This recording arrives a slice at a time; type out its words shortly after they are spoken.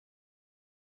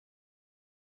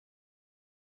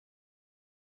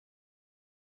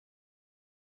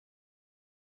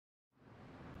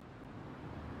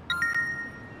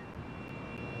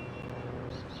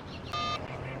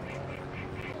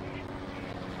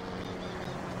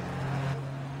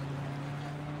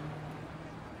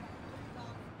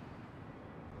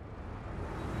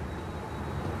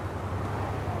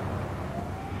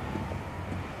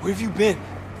Where have you been?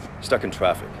 Stuck in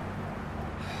traffic.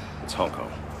 It's Hong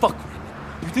Kong. Fuck, Raymond.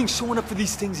 You think showing up for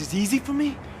these things is easy for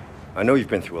me? I know you've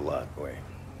been through a lot, boy.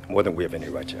 More than we have any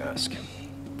right to ask.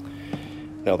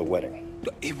 Now the wedding.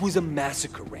 It was a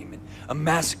massacre, Raymond. A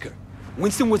massacre.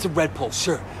 Winston was a red pole,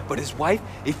 sure, but his wife,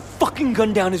 they fucking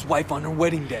gunned down his wife on her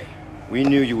wedding day. We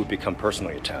knew you would become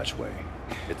personally attached, Wei.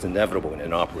 It's inevitable in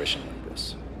an operation like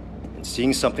this. And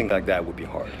seeing something like that would be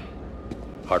hard.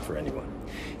 Hard for anyone.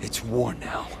 It's war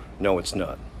now. No, it's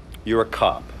not. You're a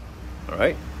cop, all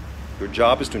right? Your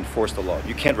job is to enforce the law.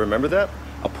 You can't remember that?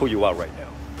 I'll pull you out right now.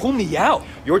 Pull me out?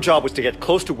 Your job was to get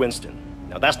close to Winston.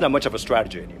 Now, that's not much of a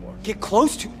strategy anymore. Get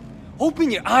close to? Open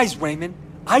your eyes, Raymond.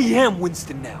 I am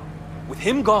Winston now. With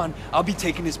him gone, I'll be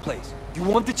taking his place. You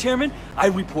want the chairman? I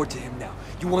report to him now.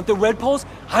 You want the red poles?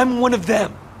 I'm one of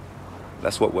them.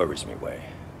 That's what worries me, Wei.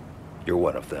 You're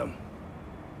one of them.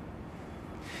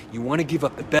 You want to give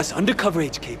up the best undercover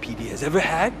HKPD has ever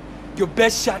had? Your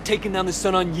best shot taking down the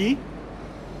Sun On Yi?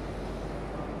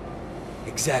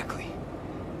 Exactly.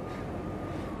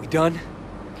 We done?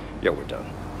 Yeah, we're done.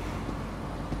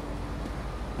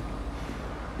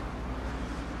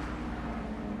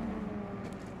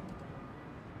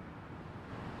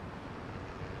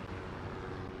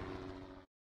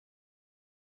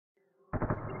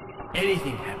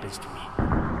 Anything happens to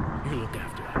me, you look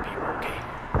after our people, okay?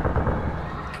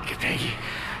 Get Peggy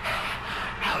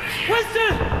out of here.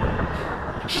 Winston!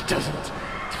 She doesn't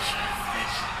deserve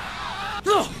this.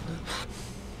 No!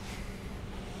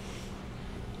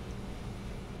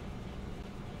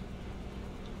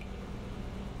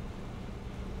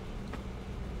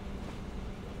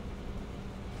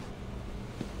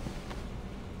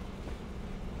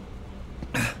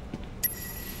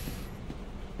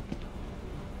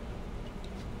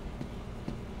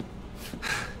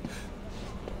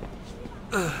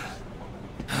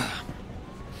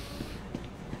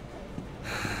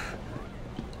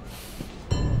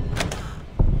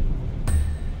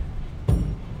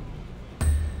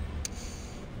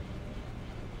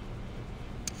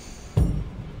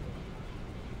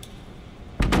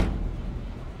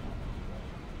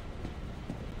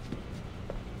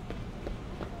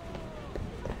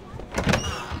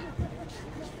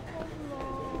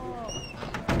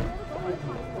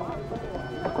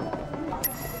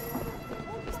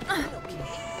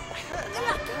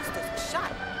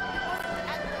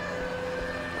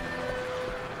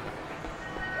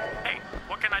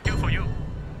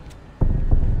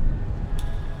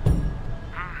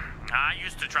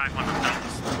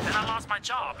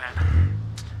 Job and,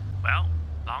 well,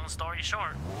 long story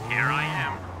short, here I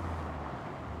am.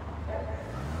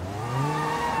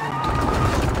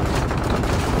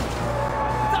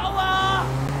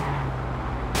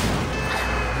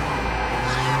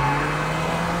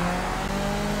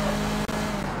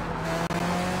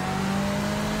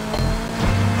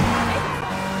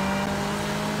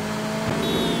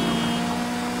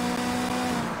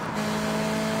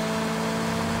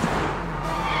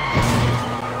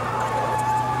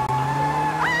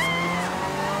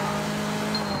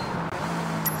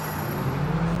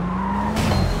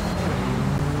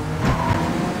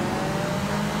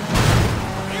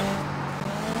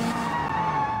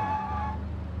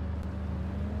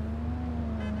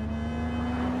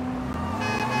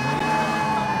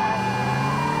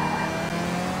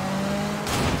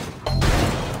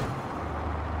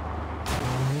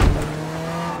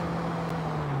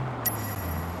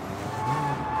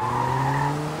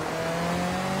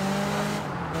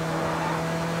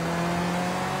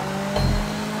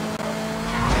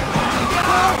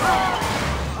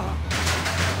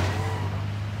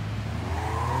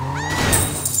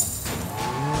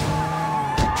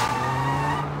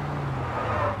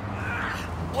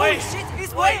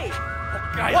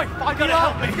 I gotta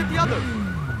help me! Get the other!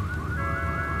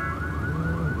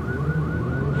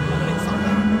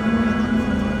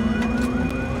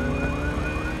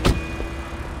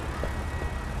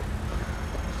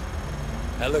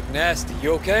 That looked nasty.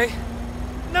 You okay?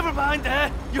 Never mind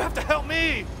that! You have to help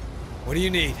me! What do you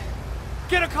need?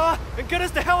 Get a car and get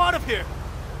us the hell out of here!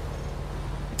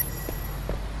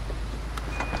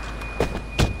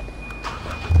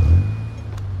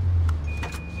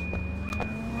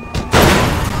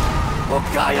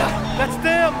 Oh, Gaia! That's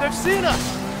them! They've seen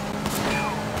us!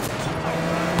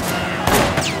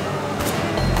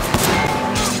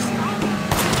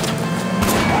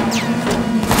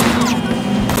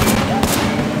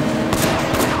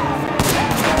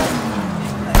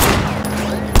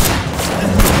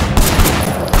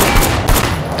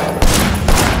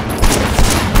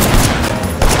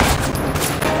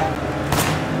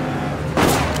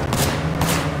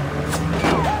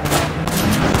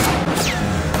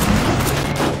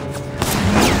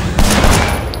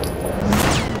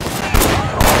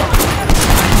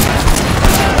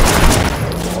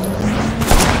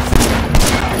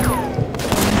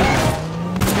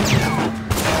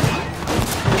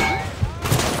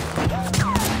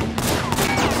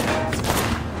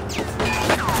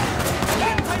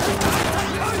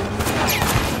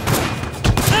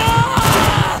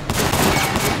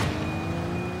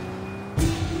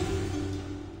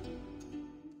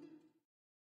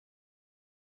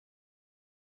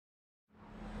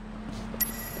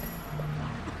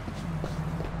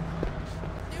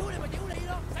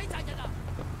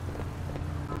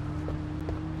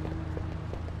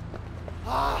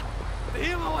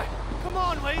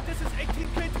 on, Wade. This is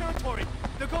 18K territory.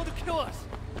 They're going to kill us.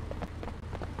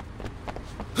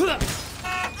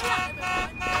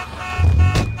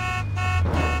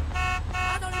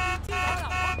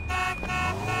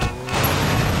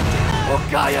 Oh,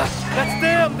 Gaia! That's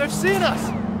them! They've seen us!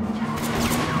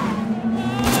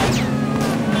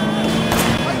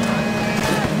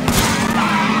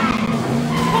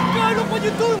 Oh, God, look what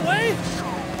you're doing, Wade!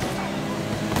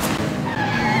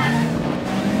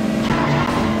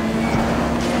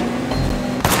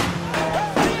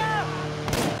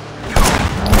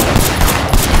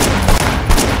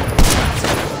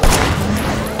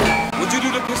 What'd you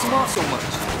do to piss him off so much?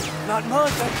 Not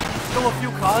much. I stole a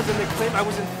few cars and they claimed I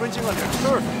was infringing on their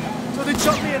turf. So they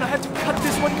jumped me and I had to cut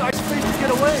this one guy's face to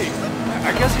get away.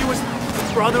 I guess he was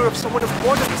the brother of someone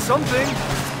important or something.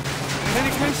 In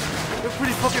any case, they're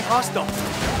pretty fucking hostile.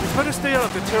 We better stay out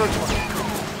of the territory.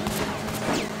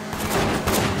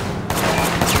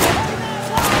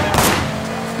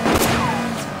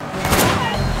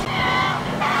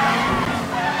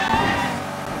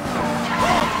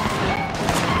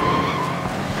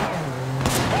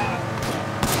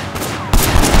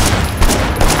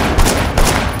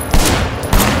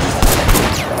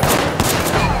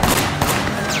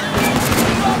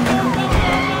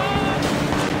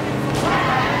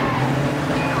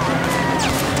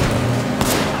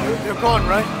 Gone,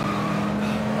 right?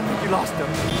 I think you lost them.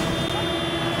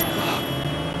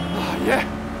 Yeah,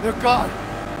 they're gone.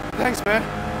 Thanks, man.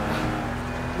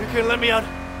 You can let me out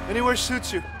anywhere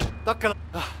suits you.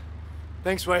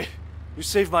 Thanks, Wei. You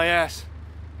saved my ass.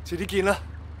 Tirigin la.